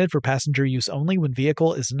hotspot intended for passenger use only when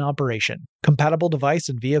vehicle is in operation. Compatible device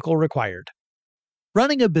and vehicle required.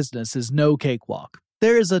 Running a business is no cakewalk.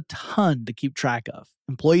 There is a ton to keep track of.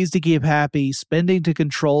 Employees to keep happy, spending to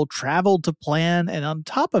control, travel to plan, and on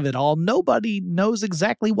top of it all, nobody knows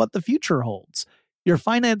exactly what the future holds. Your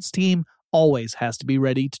finance team always has to be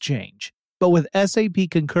ready to change. But with SAP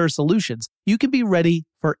Concur Solutions, you can be ready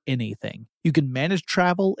for anything. You can manage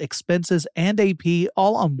travel, expenses, and AP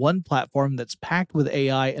all on one platform that's packed with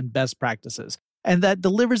AI and best practices, and that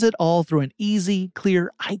delivers it all through an easy,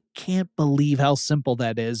 clear, I can't believe how simple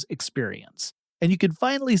that is experience. And you can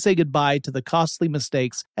finally say goodbye to the costly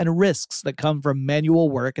mistakes and risks that come from manual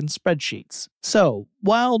work and spreadsheets. So,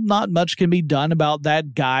 while not much can be done about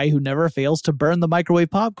that guy who never fails to burn the microwave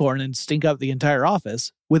popcorn and stink up the entire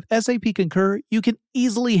office, with SAP Concur, you can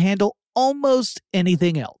easily handle almost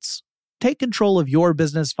anything else. Take control of your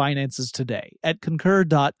business finances today at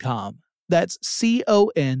Concur.com. That's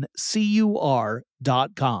CONCUR.com.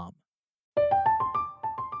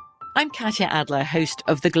 I'm Katya Adler, host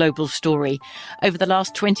of The Global Story. Over the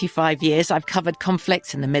last 25 years, I've covered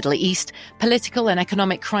conflicts in the Middle East, political and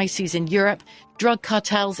economic crises in Europe, drug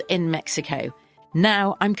cartels in Mexico.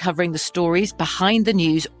 Now I'm covering the stories behind the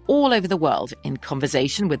news all over the world in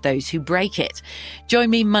conversation with those who break it. Join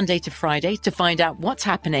me Monday to Friday to find out what's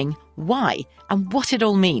happening, why, and what it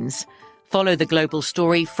all means. Follow The Global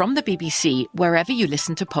Story from the BBC wherever you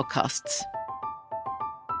listen to podcasts.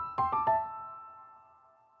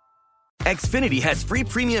 Xfinity has free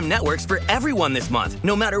premium networks for everyone this month,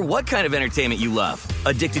 no matter what kind of entertainment you love.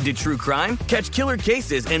 Addicted to true crime? Catch killer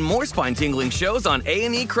cases and more spine-tingling shows on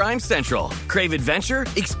A&E Crime Central. Crave adventure?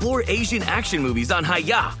 Explore Asian action movies on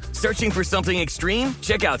Hi-YAH. Searching for something extreme?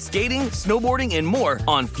 Check out skating, snowboarding, and more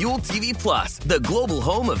on Fuel TV Plus, the global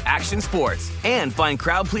home of action sports. And find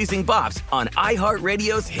crowd-pleasing bops on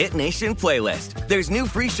iHeartRadio's Hit Nation playlist. There's new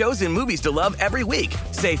free shows and movies to love every week.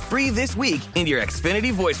 Say free this week in your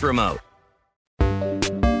Xfinity voice remote.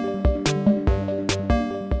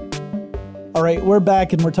 All right, we're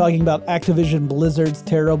back and we're talking about Activision Blizzard's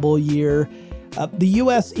terrible year. The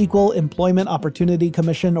U.S. Equal Employment Opportunity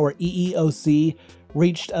Commission, or EEOC,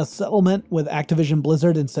 reached a settlement with Activision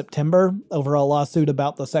Blizzard in September over a lawsuit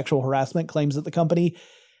about the sexual harassment claims at the company.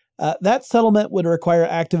 That settlement would require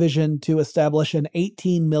Activision to establish an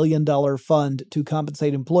 $18 million fund to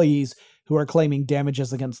compensate employees who are claiming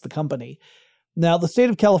damages against the company. Now, the state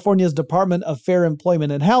of California's Department of Fair Employment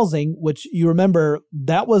and Housing, which you remember,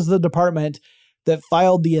 that was the department that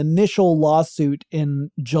filed the initial lawsuit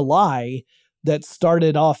in July that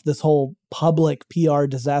started off this whole public PR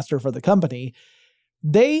disaster for the company.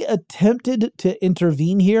 They attempted to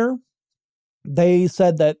intervene here. They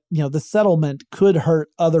said that, the settlement could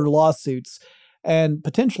hurt other lawsuits and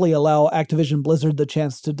potentially allow Activision Blizzard the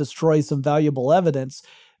chance to destroy some valuable evidence,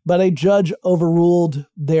 but a judge overruled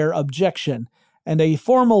their objection. And a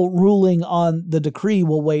formal ruling on the decree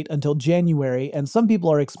will wait until January, and some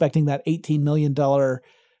people are expecting that $18 million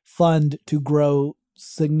fund to grow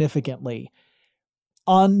significantly.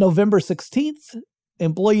 On November 16th,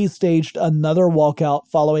 employees staged another walkout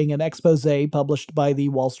following an expose published by the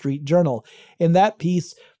Wall Street Journal. In that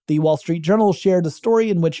piece, the Wall Street Journal shared a story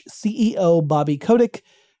in which CEO Bobby Kotick,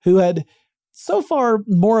 who had so far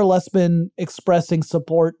more or less been expressing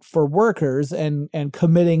support for workers and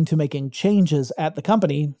committing to making changes at the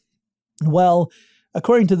company, well,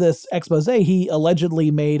 according to this expose, he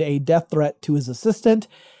allegedly made a death threat to his assistant,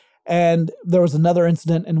 and there was another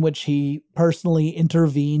incident in which he personally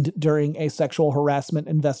intervened during a sexual harassment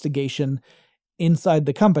investigation inside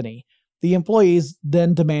the company. The employees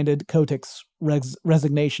then demanded Kotick's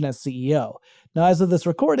resignation as CEO. Now, as of this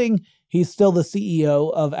recording, he's still the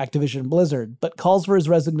CEO of Activision Blizzard, but calls for his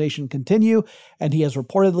resignation continue, and he has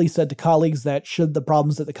reportedly said to colleagues that should the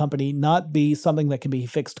problems at the company not be something that can be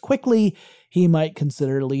fixed quickly, he might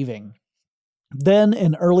consider leaving. Then,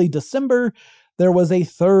 in early December, there was a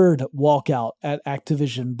third walkout at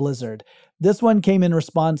Activision Blizzard. This one came in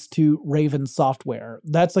response to Raven Software.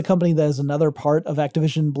 That's a company that is another part of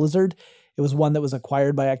Activision Blizzard. It was one that was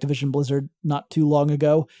acquired by Activision Blizzard not too long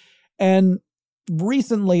ago. And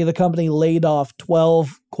recently, the company laid off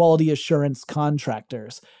 12 quality assurance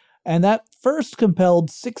contractors. And that first compelled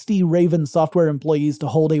 60 Raven Software employees to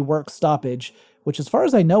hold a work stoppage, which as far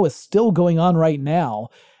as I know is still going on right now.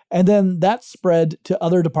 And then that spread to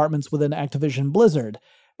other departments within Activision Blizzard.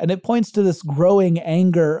 And it points to this growing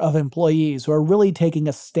anger of employees who are really taking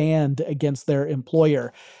a stand against their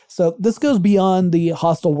employer. So this goes beyond the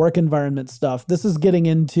hostile work environment stuff. This is getting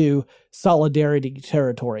into solidarity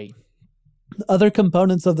territory. Other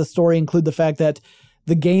components of the story include the fact that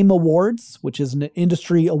the Game Awards, which is an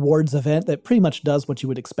industry awards event that pretty much does what you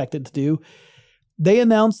would expect it to do, they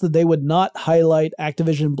announced that they would not highlight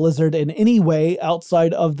Activision Blizzard in any way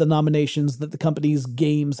outside of the nominations that the company's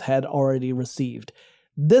games had already received.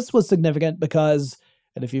 This was significant because,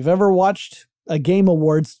 and if you've ever watched a Game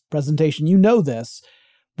Awards presentation, you know this,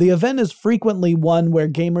 the event is frequently one where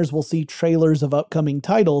gamers will see trailers of upcoming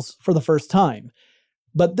titles for the first time.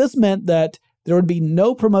 But this meant that there would be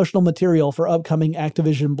no promotional material for upcoming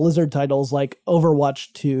Activision Blizzard titles like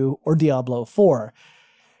Overwatch 2 or Diablo 4.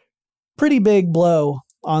 Pretty big blow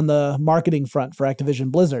on the marketing front for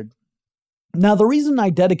Activision Blizzard. Now, the reason I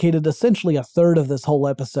dedicated essentially a third of this whole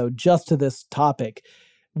episode just to this topic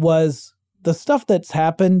was the stuff that's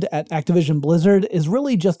happened at Activision Blizzard is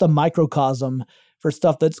really just a microcosm for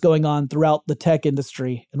stuff that's going on throughout the tech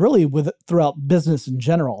industry and really throughout business in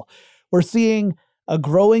general. We're seeing a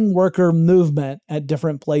growing worker movement at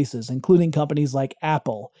different places, including companies like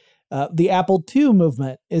Apple. The Apple II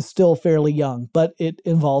movement is still fairly young, but it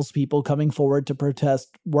involves people coming forward to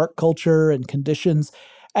protest work culture and conditions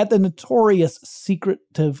at the notorious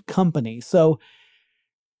secretive company. So,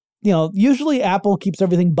 usually Apple keeps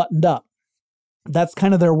everything buttoned up. That's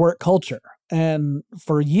kind of their work culture. And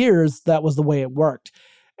for years, that was the way it worked.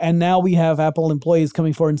 And now we have Apple employees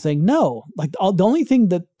coming forward and saying, no, like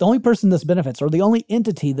the only person this benefits, or the only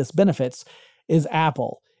entity this benefits, is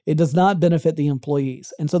Apple. It does not benefit the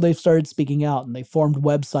employees. And so they've started speaking out, and they formed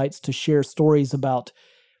websites to share stories about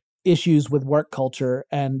issues with work culture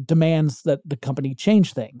and demands that the company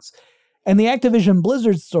change things. And the Activision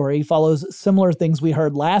Blizzard story follows similar things we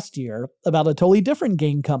heard last year about a totally different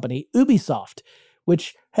game company, Ubisoft,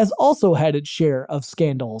 which has also had its share of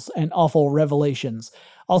scandals and awful revelations.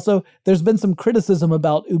 Also, there's been some criticism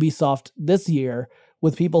about Ubisoft this year,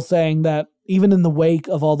 with people saying that even in the wake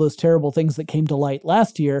of all those terrible things that came to light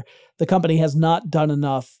last year, the company has not done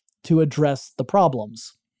enough to address the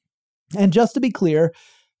problems. And just to be clear,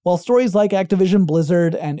 while stories like Activision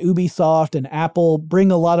Blizzard and Ubisoft and Apple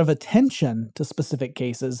bring a lot of attention to specific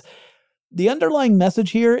cases, the underlying message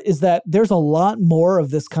here is that there's a lot more of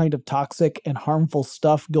this kind of toxic and harmful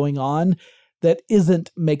stuff going on that isn't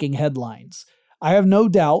making headlines. I have no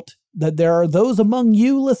doubt that there are those among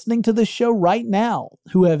you listening to this show right now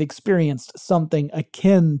who have experienced something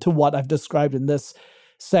akin to what I've described in this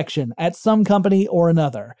section at some company or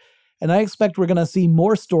another. And I expect we're going to see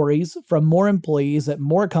more stories from more employees at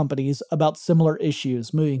more companies about similar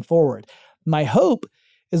issues moving forward. My hope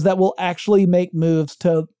is that we'll actually make moves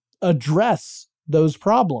to address those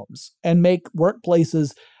problems and make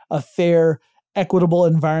workplaces a fair, equitable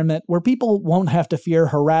environment where people won't have to fear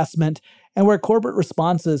harassment and where corporate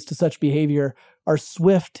responses to such behavior are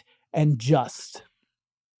swift and just.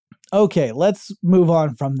 Okay, let's move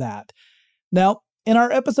on from that. Now, in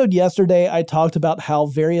our episode yesterday, I talked about how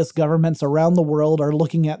various governments around the world are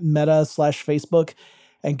looking at Meta/Facebook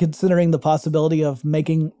and considering the possibility of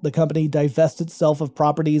making the company divest itself of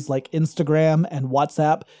properties like Instagram and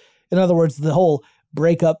WhatsApp. In other words, the whole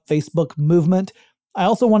break up Facebook movement. I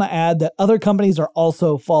also want to add that other companies are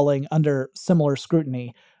also falling under similar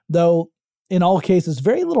scrutiny, though in all cases,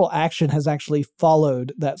 very little action has actually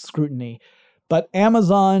followed that scrutiny. But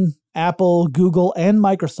Amazon, Apple, Google, and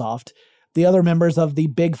Microsoft, the other members of the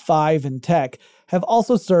Big Five in tech, have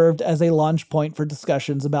also served as a launch point for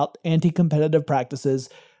discussions about anti-competitive practices,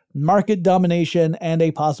 market domination, and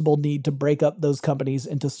a possible need to break up those companies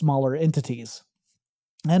into smaller entities.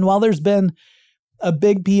 And while there's been a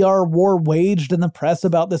big PR war waged in the press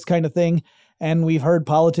about this kind of thing, and we've heard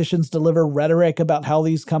politicians deliver rhetoric about how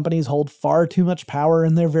these companies hold far too much power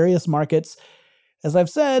in their various markets, as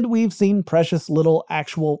I've said, we've seen precious little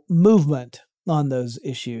actual movement on those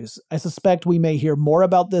issues. I suspect we may hear more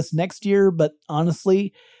about this next year, but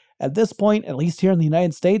honestly, at this point, at least here in the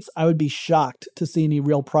United States, I would be shocked to see any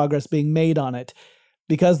real progress being made on it,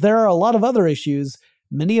 because there are a lot of other issues,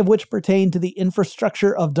 many of which pertain to the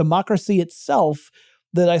infrastructure of democracy itself,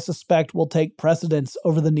 that I suspect will take precedence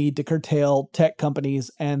over the need to curtail tech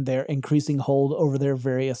companies and their increasing hold over their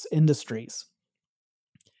various industries.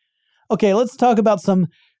 Okay, let's talk about some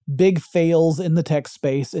big fails in the tech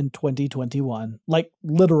space in 2021, like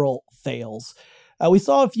literal fails. We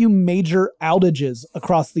saw a few major outages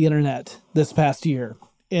across the internet this past year.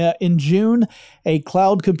 In June, a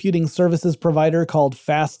cloud computing services provider called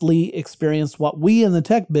Fastly experienced what we in the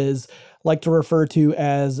tech biz like to refer to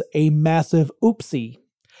as a massive oopsie.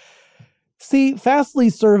 See,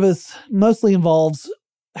 Fastly's service mostly involves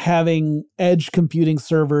having edge computing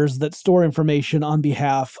servers that store information on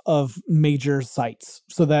behalf of major sites,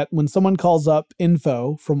 so that when someone calls up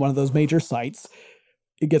info from one of those major sites,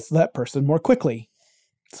 it gets to that person more quickly.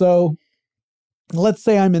 So let's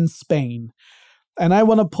say I'm in Spain, and I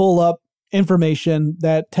want to pull up information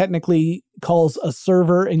that technically calls a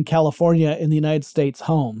server in California in the United States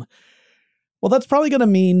home. Well, that's probably going to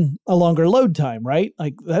mean a longer load time, right?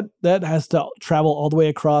 Like that has to travel all the way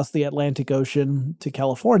across the Atlantic Ocean to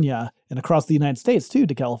California, and across the United States too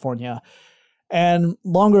to California. And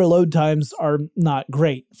longer load times are not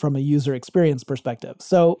great from a user experience perspective.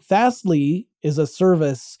 So Fastly is a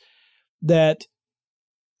service that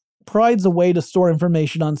provides a way to store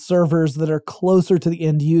information on servers that are closer to the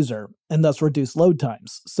end user and thus reduce load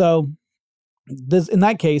times. So in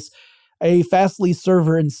that case, a Fastly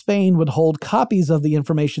server in Spain would hold copies of the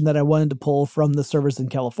information that I wanted to pull from the servers in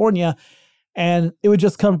California, and it would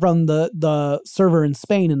just come from the server in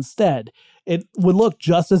Spain instead. It would look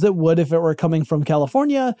just as it would if it were coming from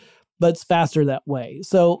California, but it's faster that way.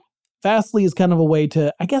 So Fastly is kind of a way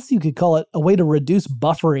to, I guess you could call it a way to reduce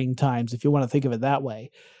buffering times if you want to think of it that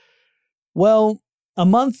way. Well, a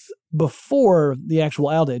month before the actual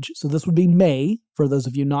outage, so this would be May, for those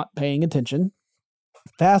of you not paying attention,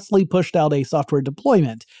 Fastly pushed out a software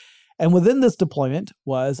deployment, and within this deployment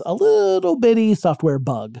was a little bitty software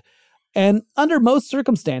bug. And under most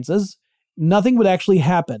circumstances, nothing would actually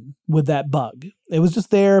happen with that bug. It was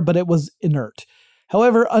just there, but it was inert.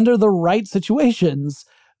 However, under the right situations,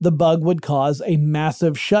 the bug would cause a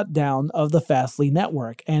massive shutdown of the Fastly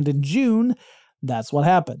network. And in June, that's what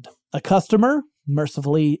happened. A customer,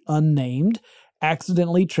 mercifully unnamed,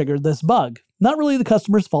 accidentally triggered this bug. Not really the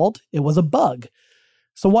customer's fault, it was a bug.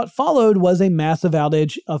 So what followed was a massive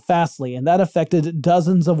outage of Fastly, and that affected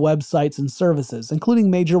dozens of websites and services, including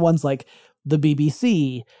major ones like the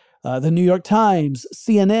BBC, the New York Times,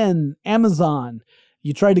 CNN, Amazon.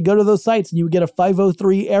 You tried to go to those sites and you would get a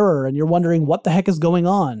 503 error, and you're wondering what the heck is going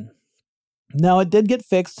on. Now, it did get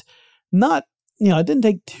fixed. It didn't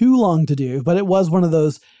take too long to do, but it was one of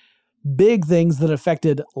those big things that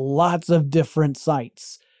affected lots of different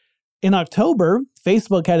sites. In October,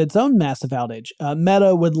 Facebook had its own massive outage.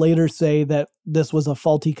 Meta would later say that this was a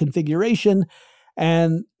faulty configuration,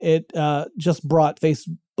 and it just brought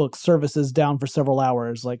Facebook services down for several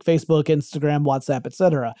hours, like Facebook, Instagram, WhatsApp,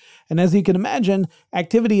 etc. And as you can imagine,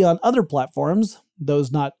 activity on other platforms,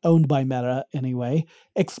 those not owned by Meta anyway,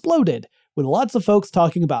 exploded, with lots of folks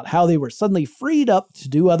talking about how they were suddenly freed up to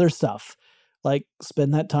do other stuff, like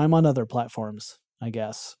spend that time on other platforms, I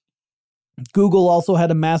guess. Google also had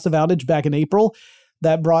a massive outage back in April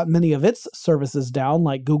that brought many of its services down,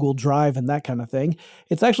 like Google Drive and that kind of thing.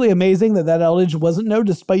 It's actually amazing that outage wasn't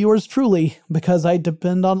noticed by yours truly, because I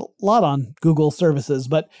depend a lot on Google services.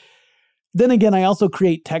 But then again, I also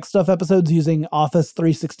create tech stuff episodes using Office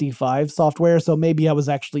 365 software, so maybe I was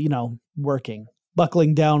actually, working,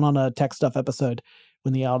 buckling down on a tech stuff episode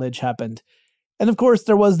when the outage happened. And of course,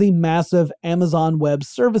 there was the massive Amazon Web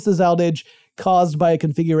Services outage caused by a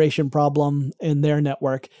configuration problem in their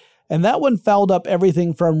network. And that one fouled up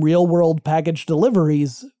everything from real-world package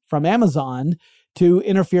deliveries from Amazon to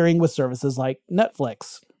interfering with services like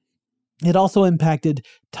Netflix. It also impacted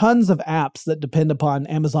tons of apps that depend upon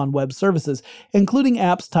Amazon Web Services, including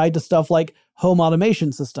apps tied to stuff like home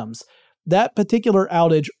automation systems. That particular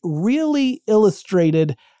outage really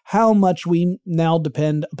illustrated how much we now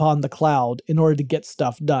depend upon the cloud in order to get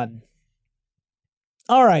stuff done.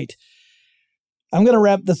 All right. I'm going to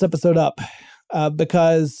wrap this episode up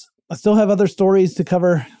because I still have other stories to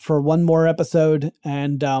cover for one more episode,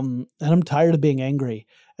 and I'm tired of being angry.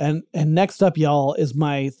 And next up, y'all, is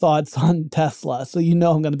my thoughts on Tesla. So I'm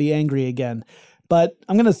going to be angry again. But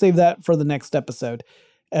I'm going to save that for the next episode.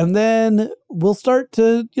 And then we'll start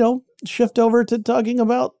to, shift over to talking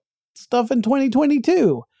about stuff in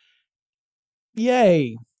 2022.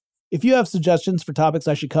 Yay. If you have suggestions for topics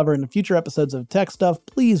I should cover in future episodes of Tech Stuff,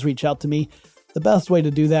 please reach out to me. The best way to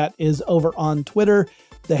do that is over on Twitter.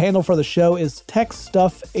 The handle for the show is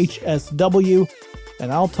TechStuffHSW,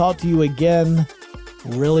 and I'll talk to you again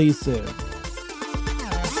really soon.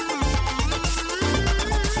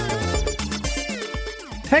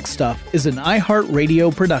 Tech Stuff is an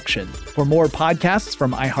iHeartRadio production. For more podcasts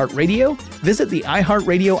from iHeartRadio, visit the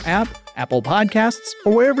iHeartRadio app, Apple Podcasts,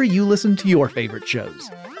 or wherever you listen to your favorite shows.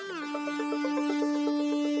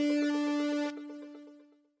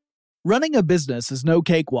 Running a business is no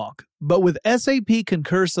cakewalk, but with SAP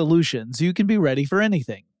Concur Solutions, you can be ready for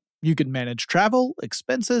anything. You can manage travel,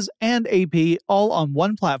 expenses, and AP all on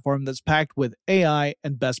one platform that's packed with AI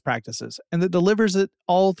and best practices, and that delivers it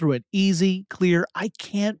all through an easy, clear, I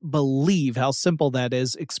can't believe how simple that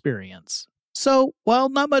is experience. So, while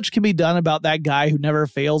not much can be done about that guy who never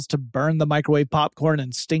fails to burn the microwave popcorn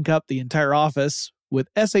and stink up the entire office, with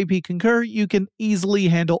SAP Concur, you can easily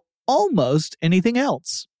handle almost anything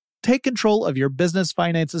else. Take control of your business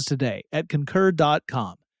finances today at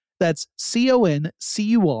Concur.com. That's CONCUR.com.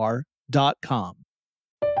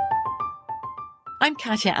 I'm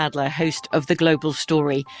Katya Adler, host of The Global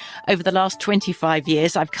Story. Over the last 25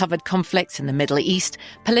 years, I've covered conflicts in the Middle East,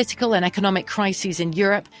 political and economic crises in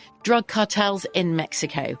Europe, drug cartels in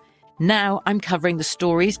Mexico. Now I'm covering the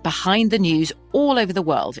stories behind the news all over the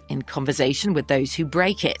world in conversation with those who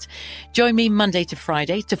break it. Join me Monday to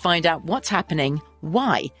Friday to find out what's happening,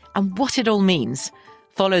 why, and what it all means.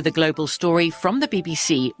 Follow The Global Story from the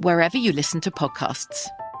BBC wherever you listen to podcasts.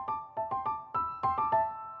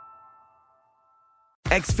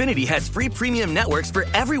 Xfinity has free premium networks for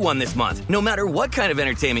everyone this month, no matter what kind of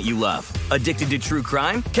entertainment you love. Addicted to true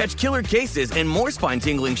crime? Catch killer cases and more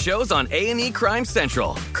spine-tingling shows on A&E Crime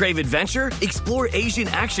Central. Crave adventure? Explore Asian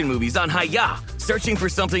action movies on Hi-YAH. Searching for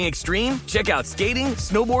something extreme? Check out skating,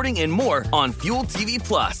 snowboarding, and more on Fuel TV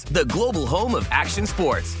Plus, the global home of action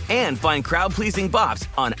sports. And find crowd-pleasing bops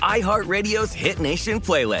on iHeartRadio's Hit Nation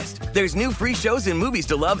playlist. There's new free shows and movies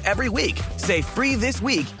to love every week. Say free this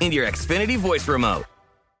week in your Xfinity voice remote.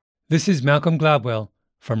 This is Malcolm Gladwell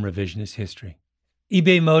from Revisionist History.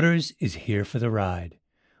 eBay Motors is here for the ride.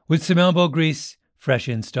 With some elbow grease, fresh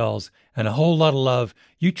installs, and a whole lot of love,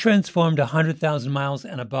 you transformed 100,000 miles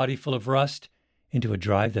and a body full of rust into a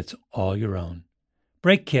drive that's all your own.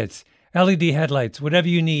 Brake kits, LED headlights, whatever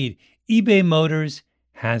you need, eBay Motors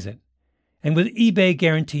has it. And with eBay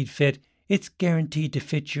Guaranteed Fit, it's guaranteed to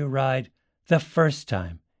fit your ride the first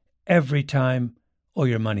time, every time, or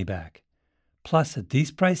your money back. Plus, at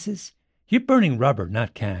these prices, you're burning rubber,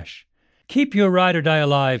 not cash. Keep your ride or die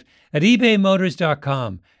alive at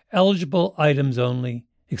ebaymotors.com. Eligible items only.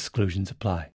 Exclusions apply.